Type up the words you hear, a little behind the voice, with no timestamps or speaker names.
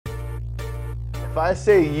If I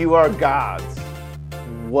say you are God's,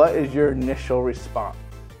 what is your initial response?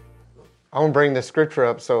 I want to bring the scripture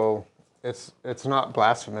up so it's not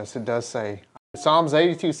blasphemous. It does say, Psalms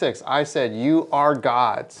 82:6, I said, you are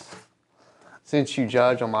God's, since you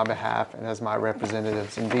judge on my behalf and as my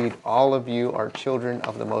representatives. Indeed, all of you are children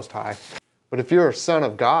of the Most High. But if you're a son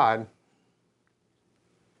of God,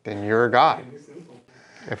 then you're a God.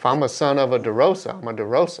 If I'm a son of a DeRosa, I'm a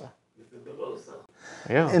DeRosa.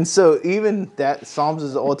 Yeah. And so even that, Psalms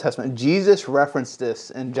is the Old Testament. Jesus referenced this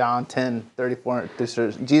in John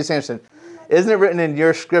 10:34. Jesus answered, isn't it written in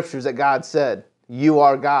your scriptures that God said, you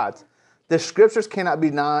are God's? The scriptures cannot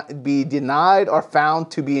be denied or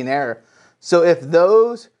found to be in error. So if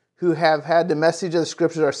those who have had the message of the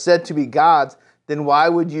scriptures are said to be God's, then why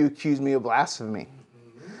would you accuse me of blasphemy?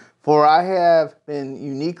 For I have been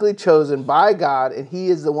uniquely chosen by God, and he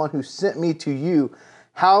is the one who sent me to you.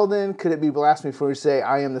 How then could it be blasphemy for you to say,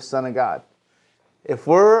 I am the Son of God? If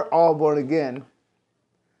we're all born again,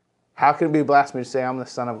 how can it be blasphemy to say, I'm the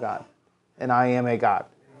Son of God, and I am a God?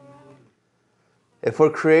 If we're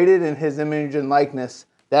created in his image and likeness,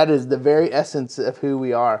 that is the very essence of who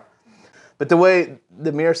we are. But the way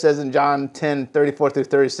the mirror says in John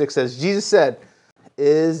 10:34-36 says, Jesus said,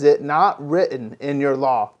 is it not written in your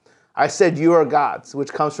law? I said you are God's,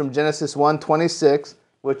 which comes from Genesis 1:26,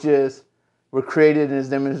 which is we're created in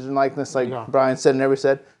his image and likeness, like Brian said and everybody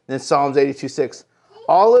said. And then Psalms 82:6.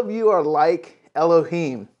 All of you are like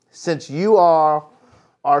Elohim, since you are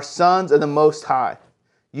sons of the Most High.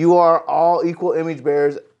 You are all equal image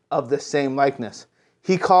bearers of the same likeness.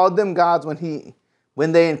 He called them gods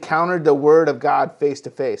when they encountered the word of God face to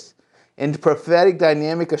face. And the prophetic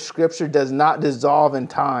dynamic of Scripture does not dissolve in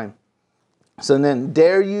time. So then,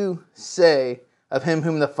 dare you say of him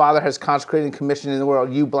whom the Father has consecrated and commissioned in the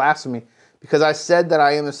world, you blasphemy, because I said that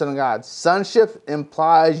I am the Son of God. Sonship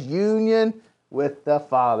implies union with the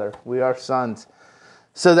Father. We are sons.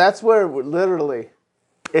 So that's where literally,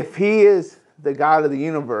 if he is the God of the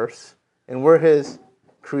universe, and we're his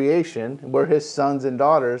creation, and we're his sons and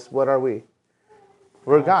daughters, what are we?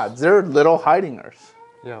 We're gods. They're little Heidingers.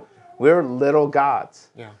 Yeah. We're little gods.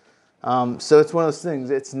 Yeah. So it's one of those things.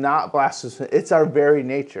 It's not blasphemous. It's our very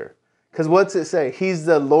nature. Because what's it say? He's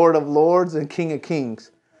the Lord of lords and King of kings.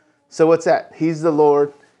 So what's that? He's the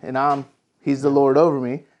Lord, and he's the Lord over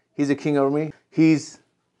me. He's a king over me. He's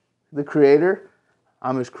the creator.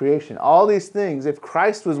 I'm his creation. All these things, if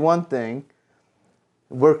Christ was one thing,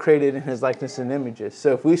 we're created in his likeness and images.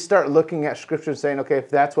 So if we start looking at Scripture and saying, okay, if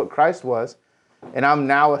that's what Christ was, and I'm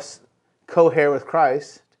now a co-heir with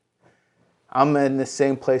Christ, I'm in the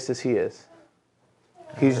same place as he is.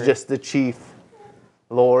 He's just the chief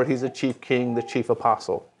Lord. He's the chief king, the chief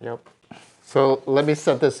apostle. Yep. So let me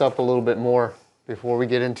set this up a little bit more before we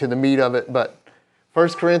get into the meat of it. But 1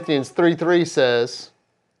 Corinthians 3:3 says,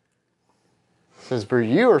 but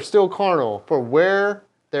you are still carnal, for where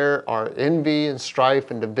there are envy and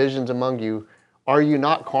strife and divisions among you, are you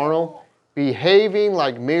not carnal, behaving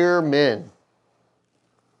like mere men?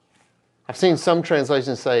 I've seen some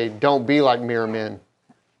translations say, don't be like mere men.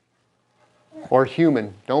 Or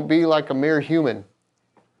human. Don't be like a mere human.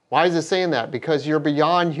 Why is it saying that? Because you're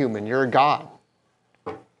beyond human. You're a God.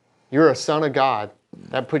 You're a son of God.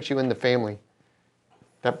 That puts you in the family.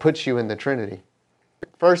 That puts you in the Trinity.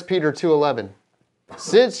 1 Peter 2:11.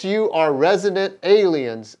 Since you are resident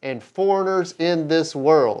aliens and foreigners in this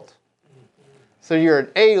world. So you're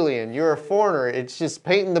an alien. You're a foreigner. It's just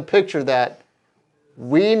painting the picture that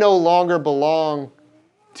we no longer belong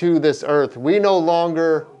to this earth. We no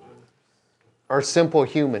longer are simple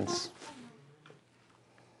humans.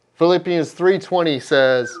 Philippians 3:20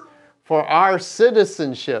 says, for our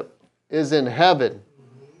citizenship is in heaven,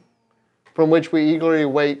 from which we eagerly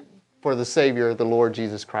wait for the Savior, the Lord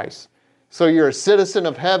Jesus Christ. So you're a citizen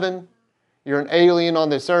of heaven. You're an alien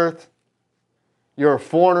on this earth. You're a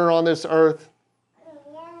foreigner on this earth.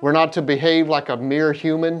 We're not to behave like a mere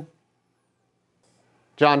human.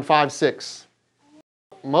 John 5:6.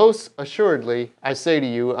 Most assuredly, I say to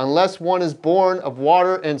you, unless one is born of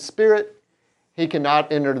water and spirit, he cannot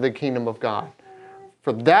enter the kingdom of God.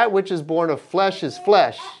 For that which is born of flesh is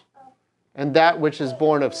flesh, and that which is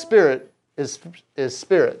born of spirit is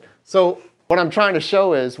spirit. So what I'm trying to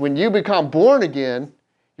show is when you become born again,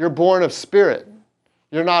 you're born of spirit.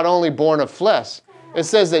 You're not only born of flesh. It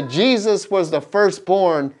says that Jesus was the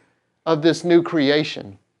firstborn of this new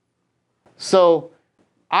creation. So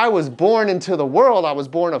I was born into the world, I was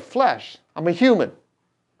born of flesh. I'm a human.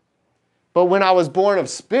 But when I was born of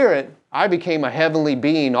spirit, I became a heavenly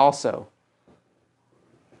being also.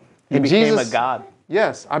 You became a God.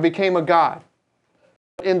 Yes, I became a God.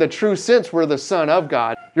 In the true sense, we're the son of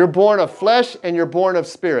God. You're born of flesh and you're born of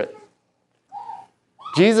spirit.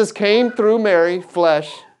 Jesus came through Mary,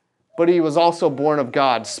 flesh, but he was also born of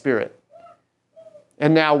God, spirit.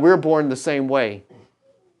 And now we're born the same way.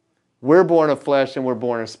 We're born of flesh and we're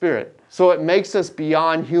born of spirit. So it makes us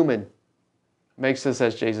beyond human. Makes us,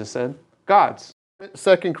 as Jesus said, gods.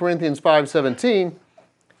 2 Corinthians 5:17,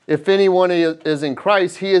 if anyone is in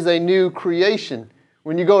Christ, he is a new creation.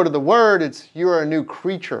 When you go to the Word, it's you are a new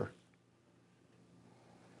creature.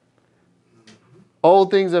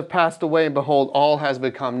 Old things have passed away, and behold, all has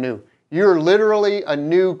become new. You're literally a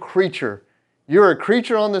new creature. You're a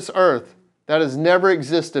creature on this earth that has never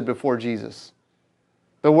existed before Jesus.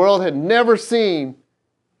 The world had never seen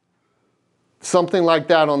something like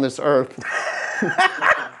that on this earth.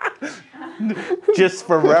 Just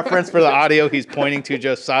for reference for the audio, he's pointing to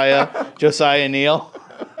Josiah Neal.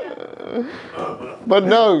 But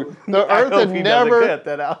no, the earth had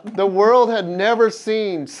never, the world had never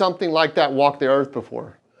seen something like that walk the earth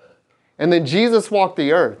before. And then Jesus walked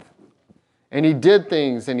the earth. And he did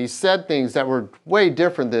things and he said things that were way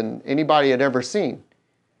different than anybody had ever seen.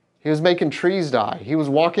 He was making trees die. He was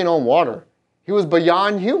walking on water. He was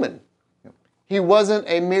beyond human. He wasn't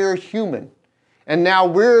a mere human. And now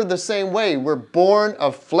we're the same way. We're born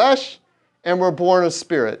of flesh and we're born of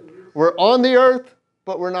spirit. We're on the earth,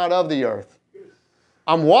 but we're not of the earth.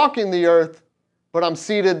 I'm walking the earth, but I'm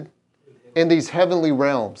seated in these heavenly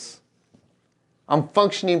realms. I'm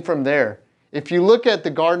functioning from there. If you look at the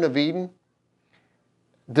Garden of Eden,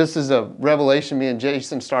 this is a revelation me and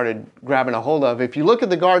Jason started grabbing a hold of. If you look at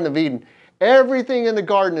the Garden of Eden, everything in the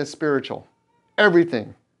garden is spiritual.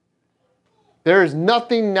 Everything. There is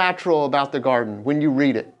nothing natural about the garden when you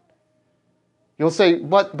read it. You'll say,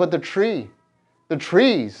 but the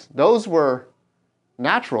trees, those were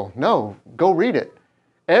natural. No, go read it.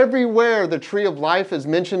 Everywhere the tree of life is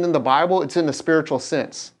mentioned in the Bible, it's in the spiritual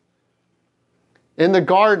sense. In the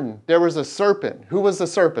garden, there was a serpent. Who was the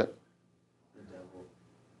serpent?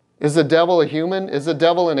 Is the devil a human? Is the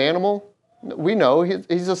devil an animal? We know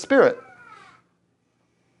he's a spirit.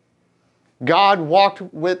 God walked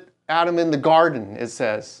with Adam in the garden, it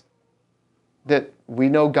says. That we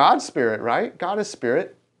know God's spirit, right? God is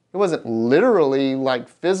spirit. It wasn't literally like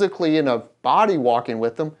physically in a body walking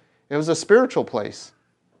with them. It was a spiritual place.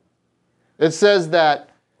 It says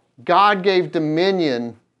that God gave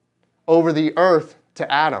dominion over the earth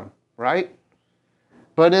to Adam, right?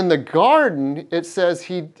 But in the garden, it says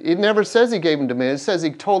it never says he gave him dominion. It says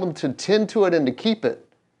he told him to tend to it and to keep it,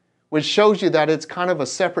 which shows you that it's kind of a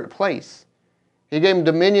separate place. He gave him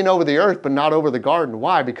dominion over the earth, but not over the garden.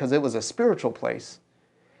 Why? Because it was a spiritual place.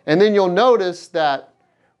 And then you'll notice that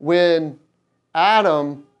when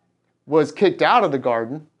Adam was kicked out of the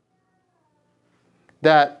garden,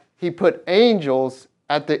 that he put angels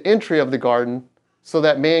at the entry of the garden so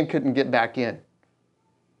that man couldn't get back in.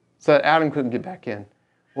 So that Adam couldn't get back in.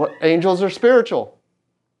 Well, angels are spiritual.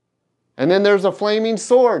 And then there's a flaming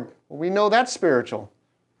sword. Well, we know that's spiritual.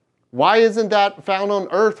 Why isn't that found on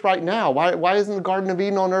earth right now? Why isn't the Garden of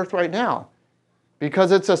Eden on earth right now?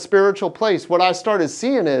 Because it's a spiritual place. What I started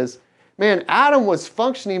seeing is, man, Adam was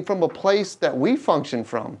functioning from a place that we function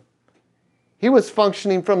from. He was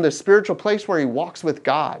functioning from the spiritual place where he walks with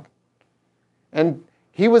God. And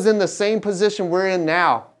he was in the same position we're in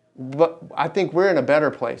now, but I think we're in a better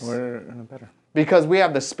place. We're in a better. Because we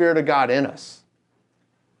have the Spirit of God in us.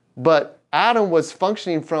 But Adam was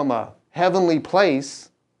functioning from a heavenly place,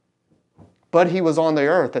 but he was on the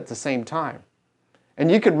earth at the same time. And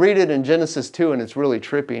you could read it in Genesis 2, and it's really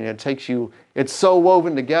trippy, and it's so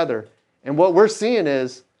woven together. And what we're seeing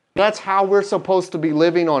is, that's how we're supposed to be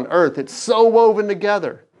living on earth. It's so woven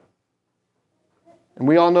together. And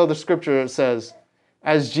we all know the scripture that says,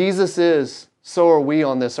 as Jesus is, so are we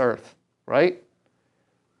on this earth, right?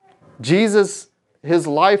 Jesus, his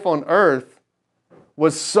life on earth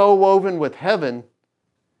was so woven with heaven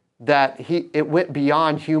that it went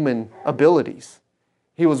beyond human abilities.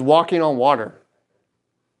 He was walking on water.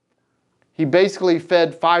 He basically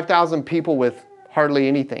fed 5,000 people with hardly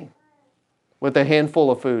anything, with a handful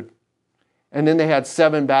of food. And then they had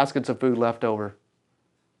 7 baskets of food left over.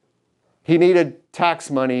 He needed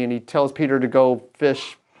tax money, and he tells Peter to go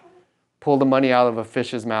pull the money out of a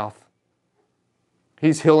fish's mouth.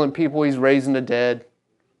 He's healing people. He's raising the dead.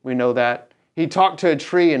 We know that. He talked to a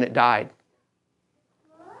tree and it died.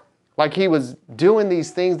 Like he was doing these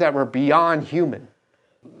things that were beyond human.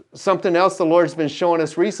 Something else the Lord's been showing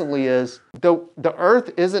us recently is the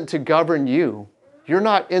earth isn't to govern you. You're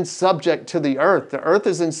not in subject to the earth. The earth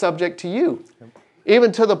is in subject to you.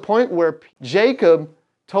 Even to the point where Jacob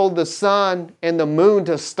told the sun and the moon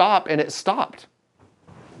to stop, and it stopped.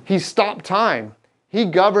 He stopped time. He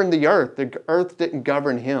governed the earth. The earth didn't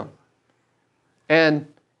govern him. And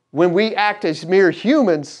when we act as mere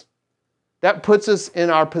humans, that puts us in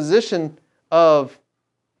our position of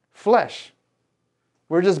flesh.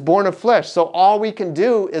 We're just born of flesh. So all we can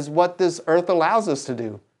do is what this earth allows us to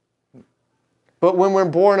do. But when we're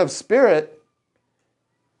born of spirit,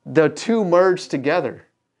 the two merge together.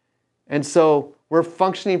 And so we're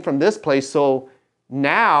functioning from this place. So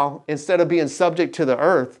now, instead of being subject to the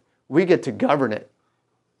earth, we get to govern it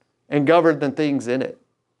and govern the things in it.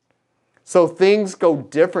 So things go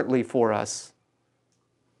differently for us.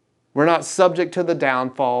 We're not subject to the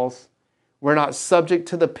downfalls. We're not subject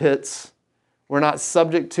to the pits. We're not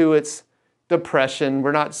subject to its depression.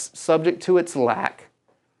 We're not subject to its lack.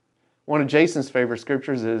 One of Jason's favorite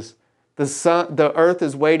scriptures is, the earth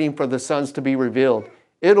is waiting for the sons to be revealed.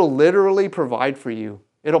 It'll literally provide for you.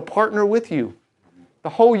 It'll partner with you. The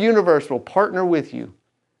whole universe will partner with you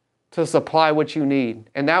to supply what you need.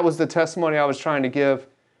 And that was the testimony I was trying to give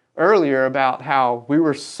earlier about how we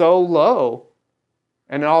were so low,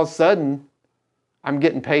 and all of a sudden, I'm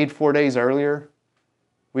getting paid 4 days earlier.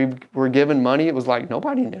 We were given money. It was like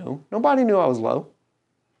nobody knew. Nobody knew I was low.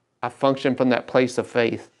 I functioned from that place of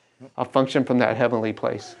faith. I functioned from that heavenly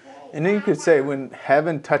place. And then you could say when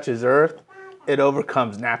heaven touches earth, it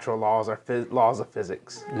overcomes natural laws or laws of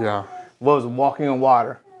physics. Yeah. What was walking on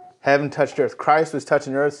water? Heaven touched earth. Christ was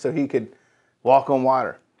touching earth so he could walk on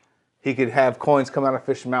water. He could have coins come out of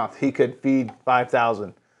fish's mouth. He could feed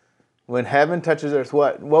 5,000. When heaven touches earth,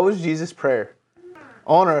 what was Jesus' prayer?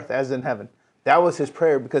 On earth as in heaven. That was his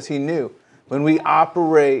prayer because he knew when we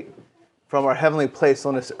operate from our heavenly place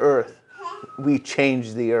on this earth, we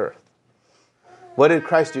change the earth. What did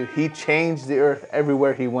Christ do? He changed the earth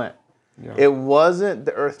everywhere he went. Yeah. It wasn't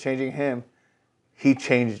the earth changing him. He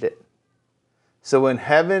changed it. So when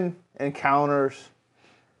heaven encounters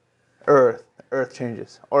earth, earth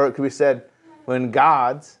changes. Or it could be said, when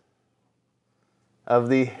gods of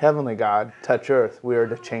the heavenly God touch earth, we are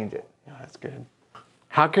to change it. Yeah, that's good.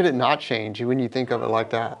 How could it not change you when you think of it like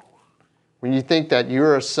that? When you think that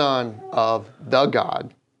you're a son of the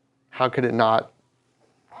God, how could it not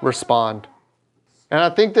respond? And I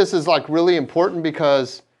think this is like really important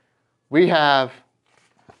because we have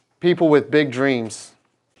people with big dreams,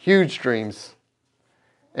 huge dreams.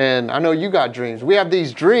 And I know you got dreams. We have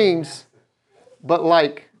these dreams, but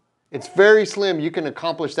like it's very slim. You can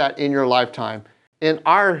accomplish that in your lifetime. In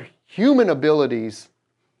our human abilities,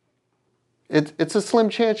 it's a slim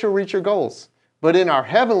chance you'll reach your goals. But in our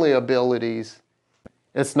heavenly abilities,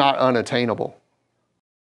 it's not unattainable.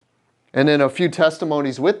 And then a few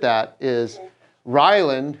testimonies with that is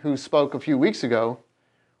Rylan, who spoke a few weeks ago.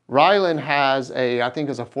 Rylan has I think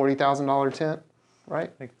it's a $40,000 tent, right?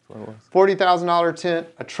 I think that's what it was. $40,000 tent,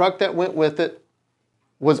 a truck that went with it,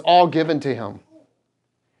 was all given to him.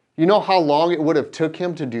 You know how long it would have took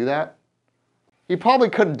him to do that? He probably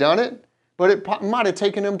could have done it, but it might have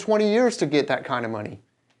taken him 20 years to get that kind of money.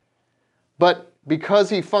 But because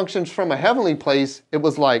he functions from a heavenly place, it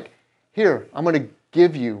was like, here, I'm going to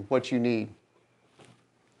give you what you need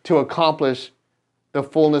to accomplish the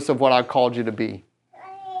fullness of what I called you to be.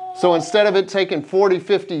 So instead of it taking 40,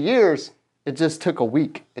 50 years, it just took a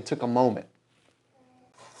week. It took a moment.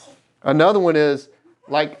 Another one is,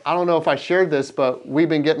 like, I don't know if I shared this, but we've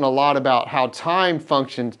been getting a lot about how time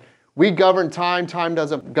functions. We govern time. Time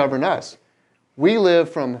doesn't govern us. We live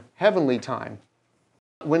from heavenly time.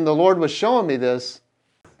 When the Lord was showing me this,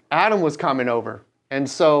 Adam was coming over. And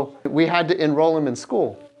so we had to enroll him in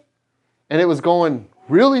school. And it was going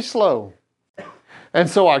really slow. And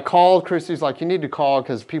so I called. Christy's like, you need to call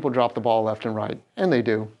because people drop the ball left and right. And they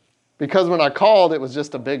do. Because when I called, it was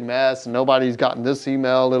just a big mess. And nobody's gotten this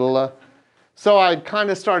email. So I kind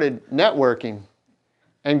of started networking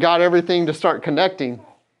and got everything to start connecting.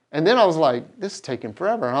 And then I was like, this is taking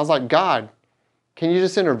forever. And I was like, God, can you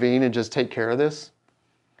just intervene and just take care of this?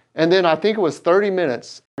 And then I think it was 30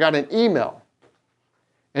 minutes, I got an email.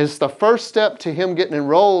 And it's the first step to him getting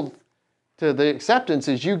enrolled to the acceptance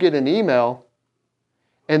is you get an email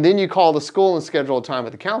and then you call the school and schedule a time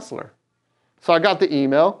with the counselor. So I got the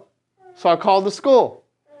email, so I called the school.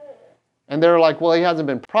 And they were like, well, he hasn't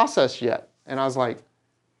been processed yet. And I was like,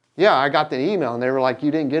 yeah, I got the email. And they were like,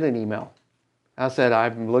 you didn't get an email. I said,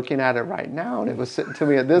 I'm looking at it right now, and it was sitting to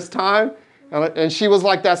me at this time. And she was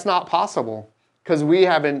like, that's not possible, because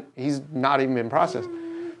he's not even been processed.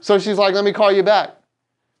 So she's like, let me call you back.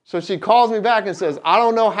 So she calls me back and says, I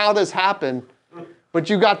don't know how this happened, but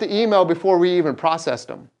you got the email before we even processed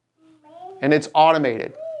them. And it's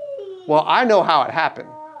automated. Well, I know how it happened.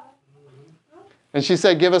 And she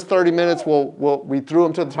said, give us 30 minutes. We threw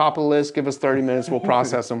them to the top of the list. Give us 30 minutes. We'll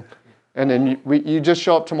process them. And then you just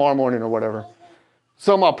show up tomorrow morning or whatever.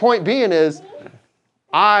 So my point being is,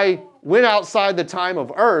 I went outside the time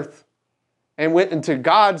of earth and went into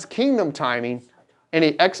God's kingdom timing, and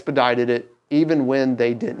he expedited it even when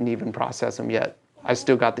they didn't even process them yet. I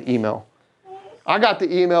still got the email. I got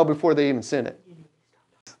the email before they even sent it.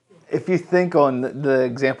 If you think on the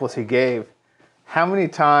examples he gave, how many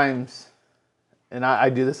times, and I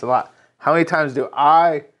do this a lot, how many times do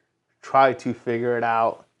I try to figure it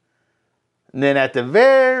out? And then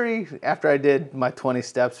after I did my 20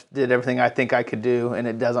 steps, did everything I think I could do, and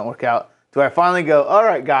it doesn't work out, do I finally go, all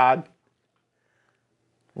right, God,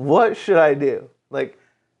 what should I do? Like,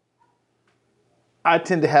 I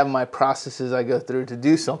tend to have my processes I go through to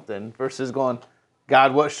do something versus going,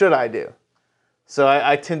 God, what should I do? So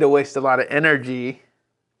I tend to waste a lot of energy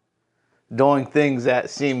doing things that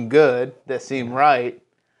seem good, that seem right,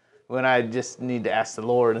 when I just need to ask the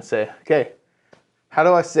Lord and say, okay, how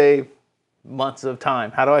do I save months of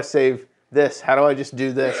time? How do I save this? How do I just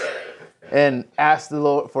do this? And ask the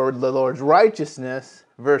Lord for the Lord's righteousness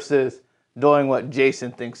versus doing what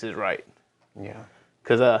Jason thinks is right. Yeah.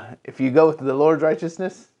 Because if you go with the Lord's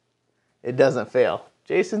righteousness, it doesn't fail.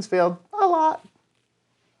 Jason's failed a lot.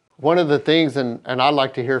 One of the things, and I'd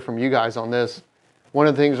like to hear from you guys on this, one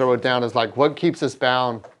of the things I wrote down is like, what keeps us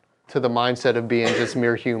bound to the mindset of being just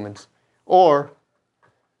mere humans? Or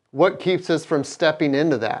what keeps us from stepping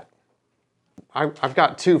into that? I've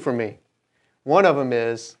got two for me. One of them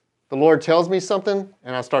is the Lord tells me something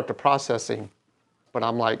and I start to processing. But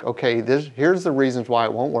I'm like, okay, here's the reasons why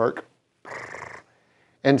it won't work.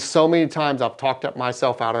 And so many times I've talked up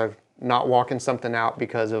myself out of not walking something out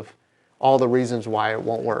because of all the reasons why it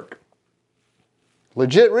won't work.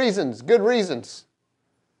 Legit reasons, good reasons.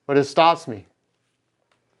 But it stops me.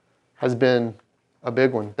 Has been a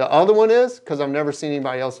big one. The other one is because I've never seen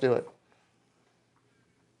anybody else do it.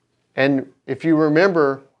 And if you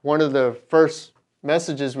remember, one of the first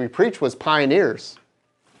messages we preached was pioneers.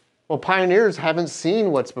 Well, pioneers haven't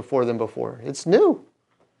seen what's before them before. It's new.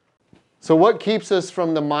 So what keeps us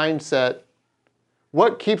from the mindset?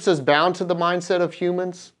 What keeps us bound to the mindset of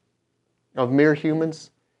humans, of mere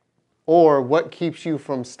humans? Or what keeps you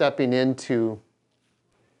from stepping into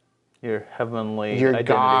Your heavenly your identity.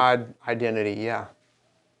 God identity? Yeah.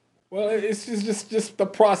 Well, it's just the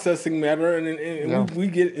processing matter, and Yeah. we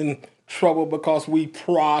get in trouble because we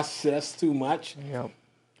process too much. Yep.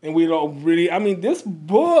 And we don't really, I mean, this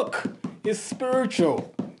book is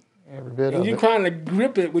spiritual. Every bit And of you it. trying to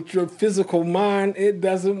grip it with your physical mind, it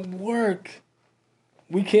doesn't work.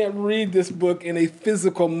 We can't read this book in a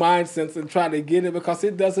physical mind sense and try to get it because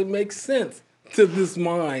it doesn't make sense to this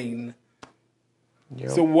mind.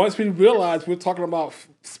 Yep. So once we realize we're talking about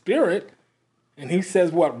spirit, and he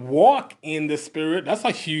says, what, walk in the spirit, that's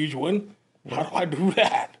a huge one. How do I do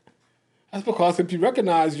that? That's because if you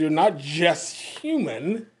recognize you're not just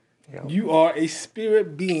human, Yep. you are a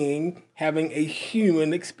spirit being having a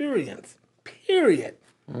human experience, period.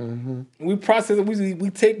 Mm-hmm. We process it, we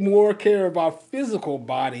take more care of our physical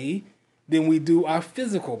body than we do our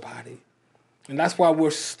physical body. And that's why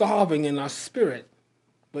we're starving in our spirit.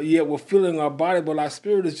 But yet we're filling our body, but our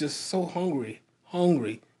spirit is just so hungry.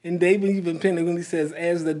 And David even penned when he says,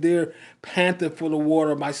 as the deer panteth for the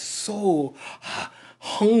water, my soul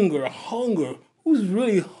hunger. Who's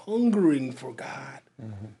really hungering for God?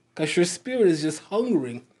 Because your spirit is just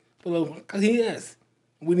hungering for the, because he is.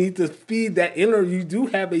 We need to feed that inner, you do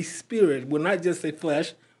have a spirit. We're not just a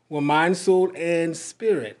flesh, we're mind, soul, and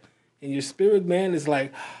spirit. And your spirit, man, is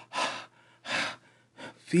like,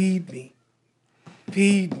 feed me.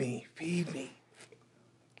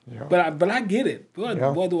 Yeah. But I get it. Boy,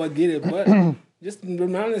 Yeah. boy, do I get it. But just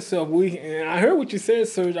remind yourself, and I heard what you said,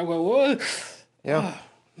 Serge. I go, what? Yeah.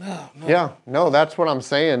 No. Yeah, no, that's what I'm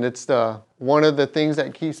saying. It's one of the things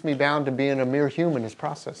that keeps me bound to being a mere human is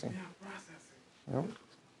processing. Yeah, processing.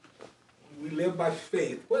 Yep. We live by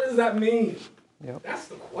faith. What does that mean? Yep. That's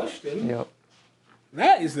the question. Yep.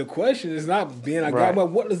 That is the question. It's not being a Right. God, but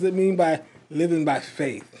what does it mean by living by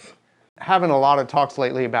faith? Having a lot of talks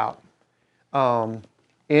lately about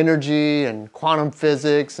energy and quantum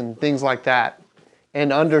physics and things like that,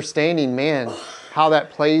 and understanding, man, how that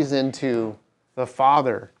plays into the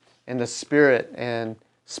Father and the Spirit and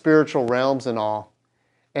spiritual realms and all.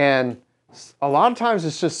 And a lot of times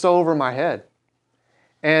it's just so over my head.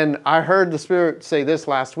 And I heard the Spirit say this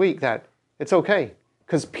last week, that it's okay,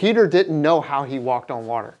 because Peter didn't know how he walked on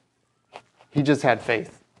water. He just had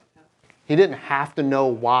faith. He didn't have to know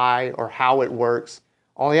why or how it works.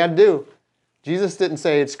 All he had to do, Jesus didn't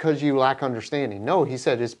say it's because you lack understanding. No, he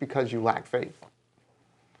said it's because you lack faith.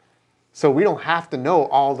 So we don't have to know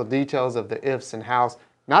all the details of the ifs and hows.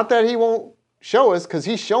 Not that he won't show us, because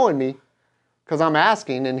he's showing me, because I'm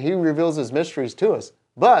asking, and he reveals his mysteries to us.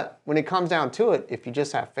 But when it comes down to it, if you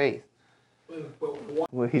just have faith.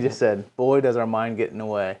 Well, he just said, boy, does our mind get in the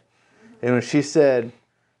way. And when she said,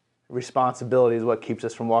 responsibility is what keeps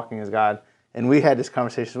us from walking as God. And we had this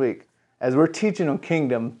conversation this week. As we're teaching on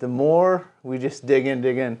kingdom, the more we just dig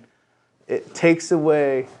in, it takes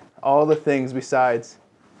away all the things besides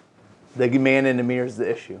the man in the mirror is the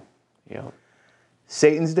issue. You know,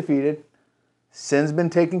 Satan's defeated. Sin's been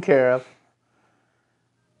taken care of.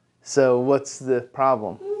 So what's the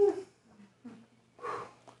problem?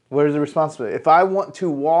 Where's the responsibility? If I want to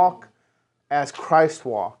walk as Christ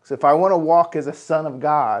walks, if I want to walk as a son of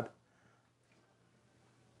God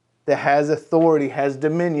that has authority, has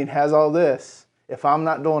dominion, has all this, if I'm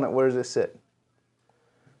not doing it, where does it sit?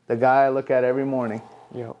 The guy I look at every morning.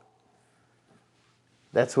 Yep.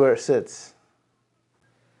 That's where it sits.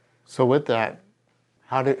 So with that,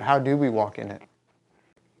 how do we walk in it?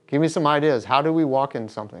 Give me some ideas. How do we walk in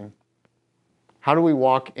something? How do we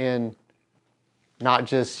walk in not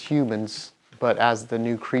just humans, but as the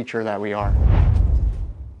new creature that we are?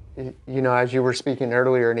 You know, as you were speaking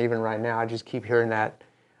earlier and even right now, I just keep hearing that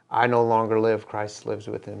I no longer live, Christ lives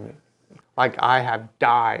within me. Like I have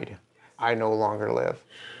died, I no longer live.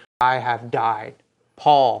 I have died.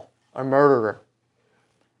 Paul, a murderer.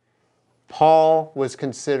 Paul was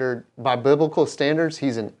considered, by biblical standards,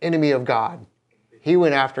 he's an enemy of God. He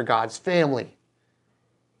went after God's family.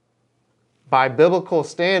 By biblical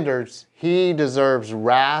standards, he deserves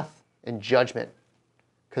wrath and judgment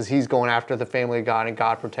because he's going after the family of God and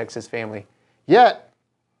God protects his family. Yet,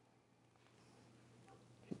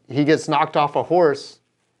 he gets knocked off a horse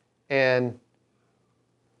and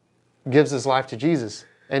gives his life to Jesus.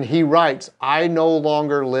 And he writes, I no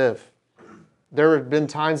longer live. There have been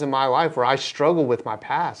times in my life where I struggle with my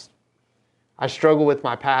past. I struggle with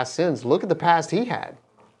my past sins. Look at the past he had.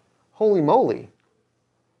 Holy moly.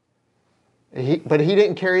 But he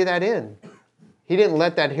didn't carry that in. He didn't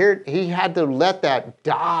let that here. He had to let that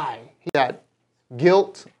die. That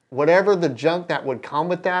guilt, whatever the junk that would come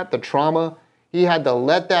with that, the trauma, he had to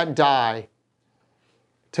let that die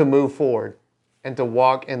to move forward and to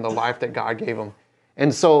walk in the life that God gave him.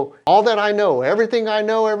 And so all that I know, everything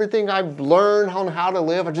I've learned on how to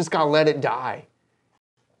live, I just got to let it die.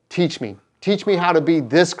 Teach me how to be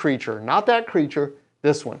this creature, not that creature,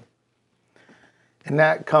 this one. And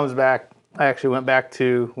that comes back, I actually went back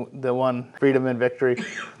to the one, freedom and victory.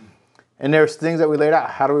 And there's things that we laid out.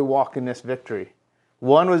 How do we walk in this victory?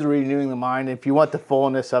 One was renewing the mind. If you want the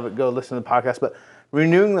fullness of it, go listen to the podcast. But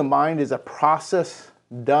renewing the mind is a process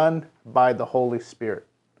done by the Holy Spirit.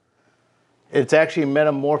 It's actually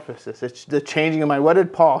metamorphosis. It's the changing of mind. What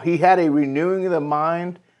did Paul? He had a renewing of the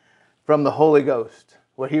mind from the Holy Ghost,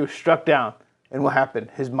 where he was struck down. And what happened?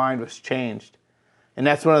 His mind was changed. And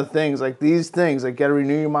that's one of the things, like these things, like you got to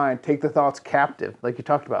renew your mind, take the thoughts captive, like you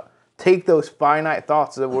talked about. Take those finite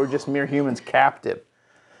thoughts that we're just mere humans captive.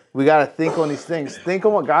 We got to think on these things. Think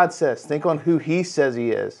on what God says. Think on who he says he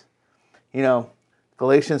is. You know,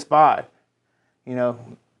 Galatians 5. You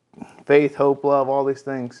know, faith, hope, love, all these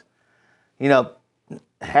things. You know,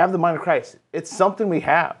 have the mind of Christ. It's something we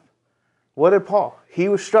have. What did Paul? He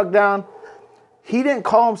was struck down. He didn't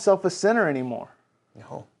call himself a sinner anymore.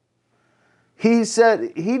 No. He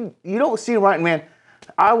said, you don't see him writing, man,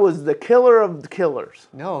 I was the killer of the killers.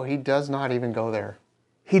 No, he does not even go there.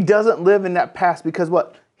 He doesn't live in that past because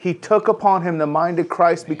what? He took upon him the mind of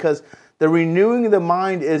Christ because the renewing of the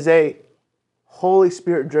mind is a Holy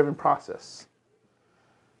Spirit driven process.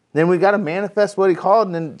 Then we got to manifest what he called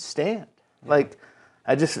and then stand. Like,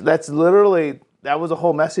 that was a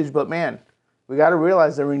whole message, but man, we got to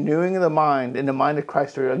realize the renewing of the mind and the mind of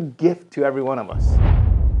Christ are a gift to every one of us.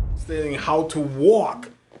 Saying how to walk,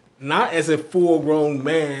 not as a full-grown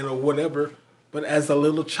man or whatever, but as a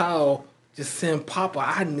little child, just saying, Papa,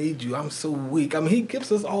 I need you. I'm so weak. I mean, he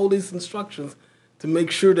gives us all these instructions to make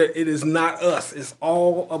sure that it is not us. It's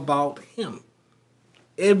all about him.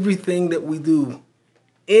 Everything that we do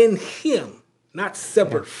in him, not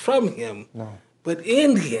separate from him, but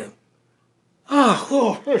in him.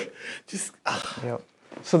 Yep.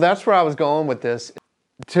 So that's where I was going with this.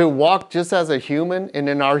 To walk just as a human and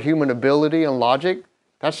in our human ability and logic,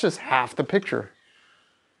 that's just half the picture.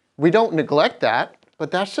 We don't neglect that,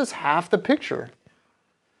 but that's just half the picture.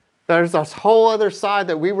 There's this whole other side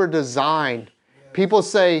that we were designed. People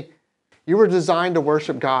say, you were designed to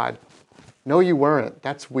worship God. No, you weren't.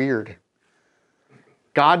 That's weird.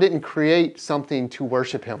 God didn't create something to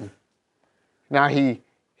worship him. Now,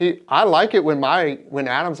 I like it when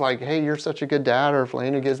Adam's like, hey, you're such a good dad, or if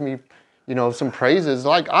Lena gives me, some praises.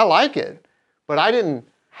 Like, I like it. But I didn't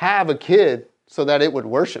have a kid so that it would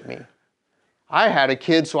worship me. I had a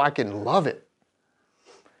kid so I can love it.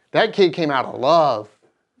 That kid came out of love.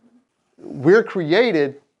 We're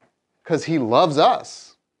created because he loves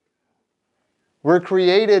us. We're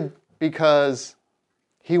created because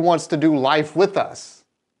he wants to do life with us.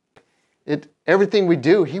 Everything we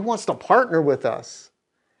do, he wants to partner with us.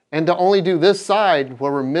 And to only do this side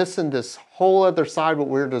where we're missing this whole other side, what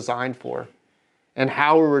we're designed for, and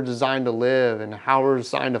how we were designed to live, and how we're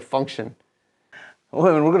designed to function. Well,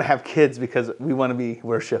 we're going to have kids because we want to be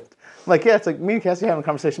worshipped. Like, yeah, it's like me and Cassie having a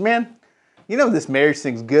conversation. Man, you know this marriage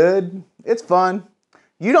thing's good. It's fun.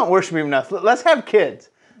 You don't worship me enough. Let's have kids.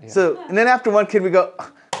 Yeah. So, and then after one kid, we go,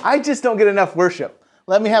 I just don't get enough worship.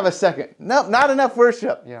 Let me have a second. Nope, not enough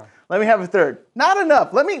worship. Yeah. Let me have a third. Not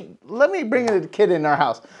enough. Let me bring a kid in our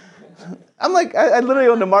house. I'm like, I literally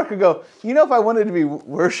on the market go, you know, if I wanted to be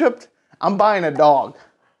worshipped, I'm buying a dog.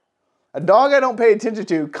 A dog I don't pay attention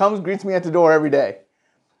to comes, greets me at the door every day.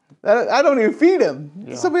 I don't even feed him.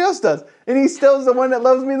 Yeah. Somebody else does. And he still's the one that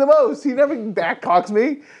loves me the most. He never backcocks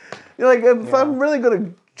me. You're like, if I'm really going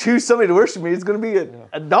to choose somebody to worship me, it's going to be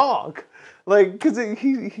a dog. Like, because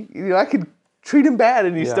he you know, I could treat him bad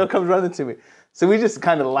and he still comes running to me. So we just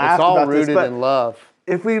kind of laugh about this. It's all rooted in love.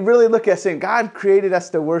 If we really look at saying God created us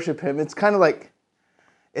to worship him, it's kind of like,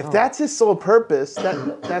 if that's his sole purpose,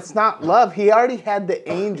 that's not love. He already had the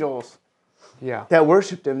angels that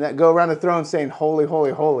worshiped him, that go around the throne saying, holy,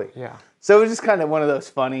 holy, holy. Yeah. So it was just kind of one of those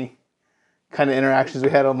funny kind of interactions we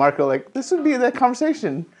had on Marco. Like, this would be that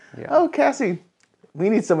conversation. Yeah. Oh, Cassie, we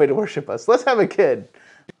need somebody to worship us. Let's have a kid.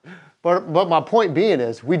 But my point being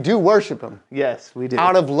is, we do worship him. Yes, we do.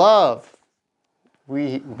 Out of love.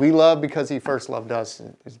 We love because he first loved us,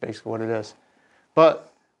 is basically what it is.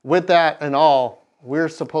 But with that and all, we're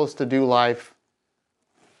supposed to do life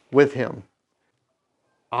with him.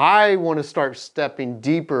 I want to start stepping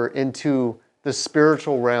deeper into the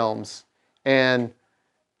spiritual realms and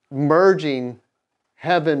merging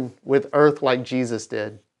heaven with earth like Jesus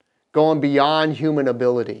did, going beyond human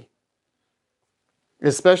ability.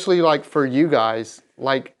 Especially like for you guys,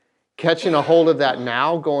 like catching a hold of that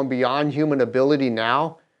now, going beyond human ability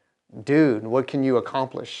now, dude, what can you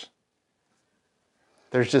accomplish?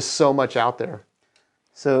 There's just so much out there.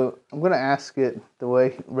 So I'm going to ask it the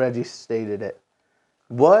way Reggie stated it.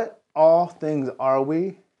 What all things are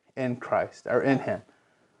we in Christ, or in him?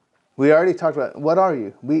 We already talked about, what are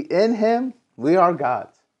you? In him, we are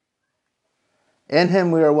God's. In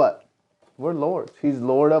him, we are what? We're Lord's. He's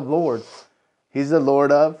Lord of lords. He's the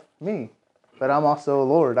Lord of me. But I'm also a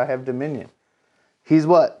Lord. I have dominion. He's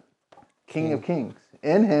what? King of kings.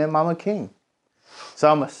 In him, I'm a king.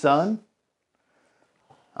 So I'm a son.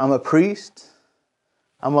 I'm a priest.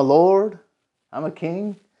 I'm a Lord. I'm a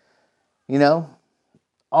king. You know,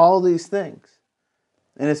 all these things.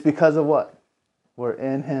 And it's because of what? We're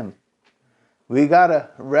in him. We got to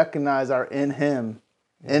recognize our in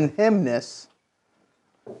himness,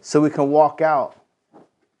 so we can walk out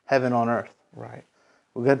heaven on earth. Right.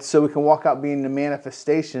 So we can walk out being the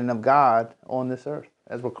manifestation of God on this earth,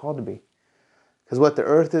 as we're called to be. Because what the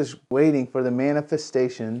earth is waiting for, the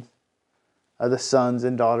manifestation of the sons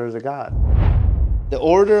and daughters of God. The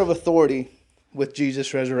order of authority with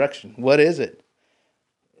Jesus' resurrection. What is it?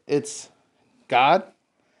 It's God,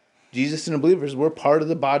 Jesus, and the believers. We're part of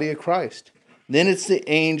the body of Christ. Then it's the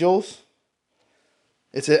angels.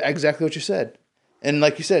 It's exactly what you said. And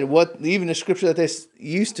like you said, what even the scripture that they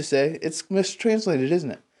used to say, it's mistranslated,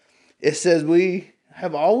 isn't it? It says we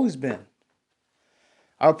have always been.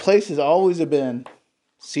 Our place has always been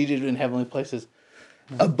seated in heavenly places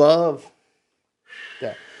above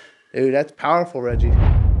that. Dude, that's powerful, Reggie.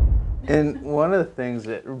 And one of the things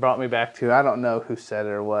that brought me back to, I don't know who said it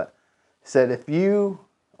or what, said if you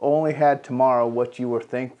only had tomorrow what you were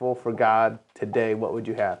thankful for God today, what would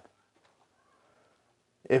you have?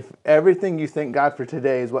 If everything you thank God for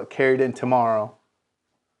today is what carried in tomorrow,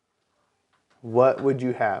 what would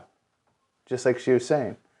you have? Just like she was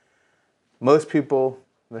saying. Most people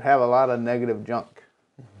would have a lot of negative junk.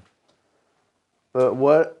 But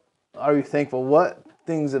what are you thankful? What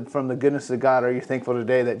things from the goodness of God are you thankful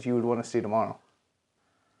today that you would want to see tomorrow?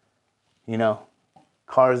 You know,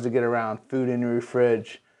 cars to get around, food in your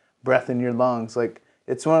fridge, breath in your lungs. Like,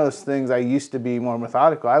 it's one of those things. I used to be more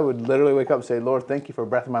methodical. I would literally wake up and say, Lord, thank you for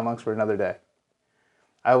breath in my lungs for another day.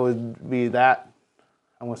 I would be that,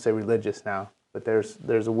 I'm going to say religious now, but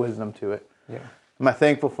there's a wisdom to it. Yeah. Am I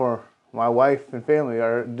thankful for my wife and family,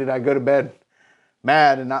 or did I go to bed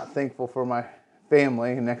mad and not thankful for my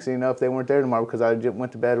family? And next thing you know, if they weren't there tomorrow because I just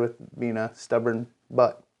went to bed with being a stubborn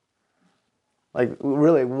butt. Like,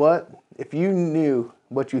 really, what, if you knew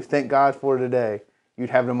what you thank God for today, you'd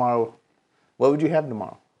have tomorrow, what would you have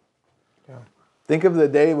tomorrow? Yeah. Think of the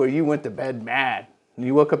day where you went to bed mad, and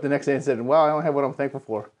you woke up the next day and said, well, I don't have what I'm thankful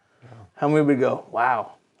for. Yeah. How many would go,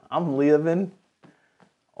 wow, I'm living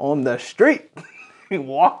on the street,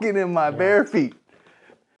 walking in my bare feet?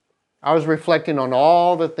 I was reflecting on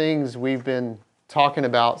all the things we've been talking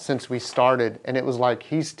about since we started, and it was like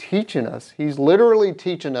he's teaching us. He's literally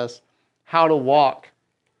teaching us how to walk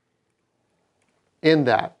in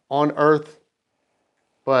that, on earth,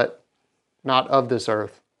 but not of this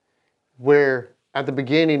earth. Where at the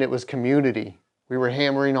beginning it was community. We were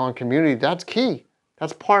hammering on community. That's key.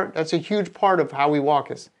 That's a huge part of how we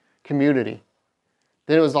walk is community.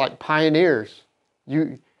 Then it was like pioneers.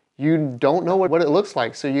 You don't know what it looks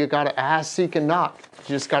like, so you got to ask, seek, and knock.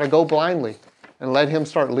 You just got to go blindly and let him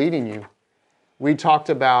start leading you. We talked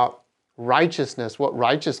about righteousness, what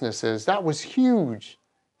righteousness is. That was huge.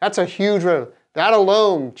 That's a huge, that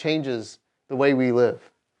alone changes the way we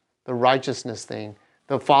live. The righteousness thing,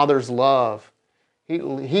 the Father's love.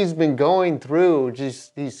 He's been going through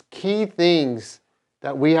just these key things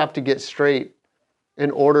that we have to get straight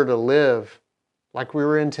in order to live like we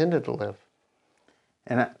were intended to live.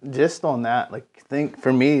 And just on that, like, think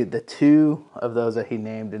for me, the two of those that he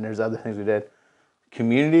named, and there's other things we did,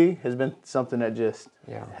 community has been something that just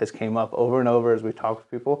has came up over and over as we talk with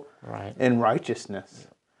people. Right. And righteousness.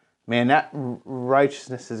 Man, that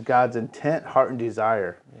righteousness is God's intent, heart, and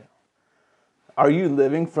desire. Yeah. Are you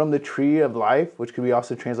living from the tree of life, which could be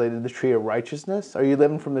also translated the tree of righteousness? Are you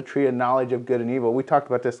living from the tree of knowledge of good and evil? We talked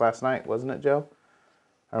about this last night, wasn't it, Joe?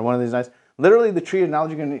 Or one of these nights. Literally, the tree of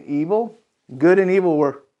knowledge of good and evil, good and evil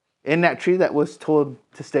were in that tree that was told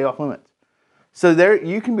to stay off limits. So there,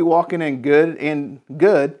 you can be walking in good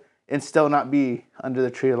and still not be under the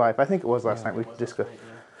tree of life. I think it was last night we discussed.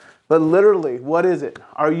 But literally, what is it?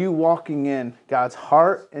 Are you walking in God's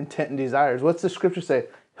heart, intent, and desires? What's the scripture say?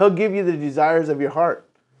 He'll give you the desires of your heart.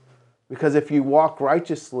 Because if you walk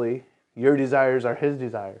righteously, your desires are his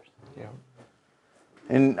desires. Yeah.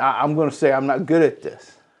 And I'm going to say I'm not good at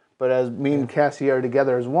this. But as me and Cassie are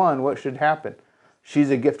together as one, what should happen? She's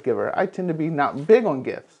a gift giver. I tend to be not big on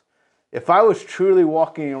gifts. If I was truly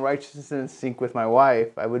walking in righteousness and in sync with my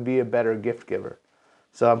wife, I would be a better gift giver.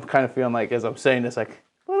 So I'm kind of feeling like, as I'm saying this, like,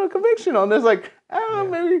 a little conviction on this, like,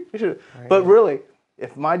 maybe I should. Right. But really,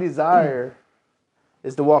 if my desire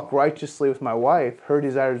is to walk righteously with my wife, her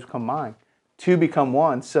desires become mine. Two become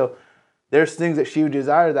one. So there's things that she would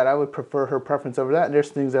desire that I would prefer her preference over that. And there's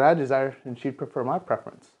things that I desire and she'd prefer my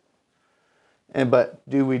preference. But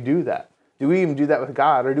do we do that? Do we even do that with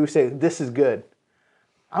God? Or do we say, this is good?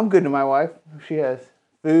 I'm good to my wife. She has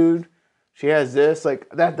food. She has this. Like,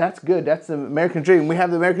 that's good. That's the American dream. We have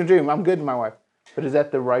the American dream. I'm good to my wife. But is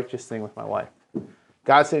that the righteous thing with my wife?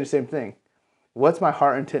 God's saying the same thing. What's my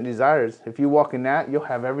heart, intent, and desires? If you walk in that, you'll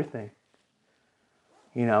have everything.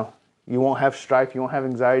 You know, you won't have strife. You won't have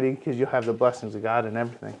anxiety because you'll have the blessings of God and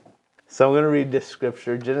everything. So I'm going to read this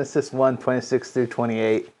scripture, Genesis 1:26 through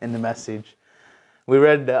 28 in the Message. We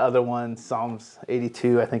read the other one, Psalms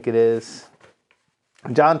 82, I think it is.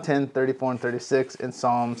 John 10:34 and 36, and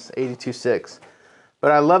Psalms 82:6.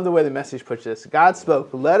 But I love the way the Message puts this. God spoke,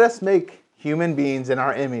 let us make human beings in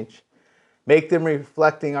our image. Make them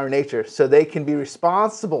reflecting our nature so they can be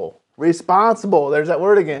responsible. Responsible, there's that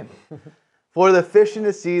word again. For the fish in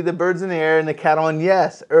the sea, the birds in the air, and the cattle, and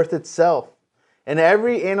yes, earth itself. And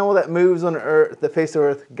every animal that moves on earth, the face of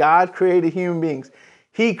earth, God created human beings.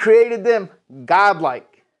 He created them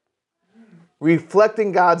godlike,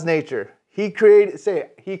 reflecting God's nature. He created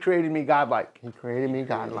me godlike. He created me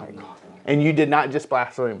godlike. And you did not just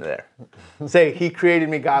blaspheme there. Say, he created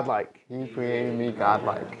me godlike. He created me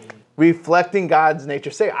godlike. Reflecting God's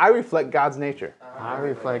nature. Say, I reflect God's nature. I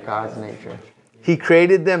reflect God's nature. He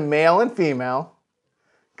created them male and female.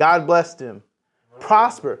 God blessed him.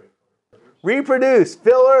 Prosper. Reproduce.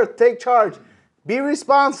 Fill earth. Take charge. Be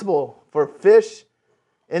responsible for fish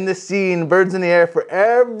in the sea and birds in the air, for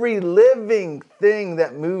every living thing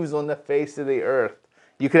that moves on the face of the earth.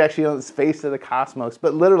 You could actually on the face of the cosmos.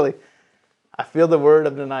 But literally, I feel the word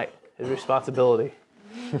of the night is responsibility.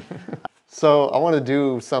 So I want to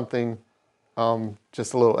do something,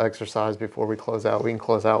 just a little exercise before we close out. We can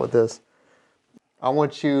close out with this. I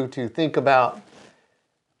want you to think about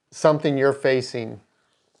something you're facing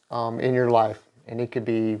in your life. And it could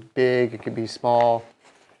be big, it could be small.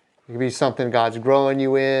 It could be something God's growing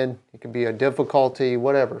you in. It could be a difficulty,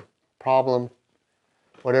 whatever, problem,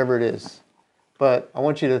 whatever it is. But I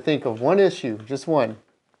want you to think of one issue, just one.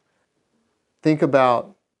 Think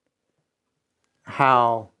about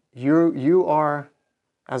how you are,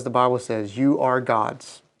 as the Bible says, you are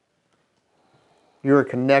God's. You're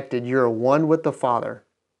connected. You're one with the Father.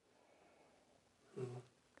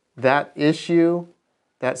 That issue,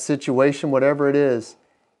 that situation, whatever it is,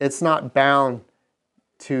 it's not bound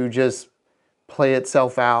to just play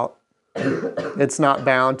itself out. It's not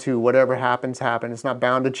bound to whatever happens, happen. It's not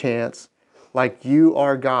bound to chance. Like, you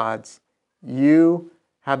are God's. You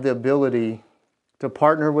have the ability to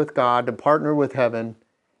partner with God, to partner with heaven,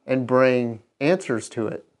 and bring answers to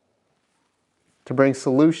it, to bring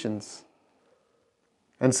solutions.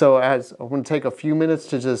 And so as I want to take a few minutes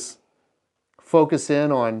to just focus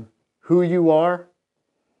in on who you are,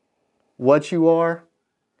 what you are,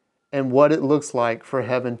 and what it looks like for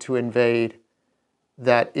heaven to invade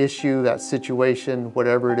that issue, that situation,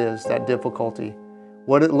 whatever it is, that difficulty,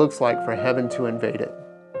 what it looks like for heaven to invade it.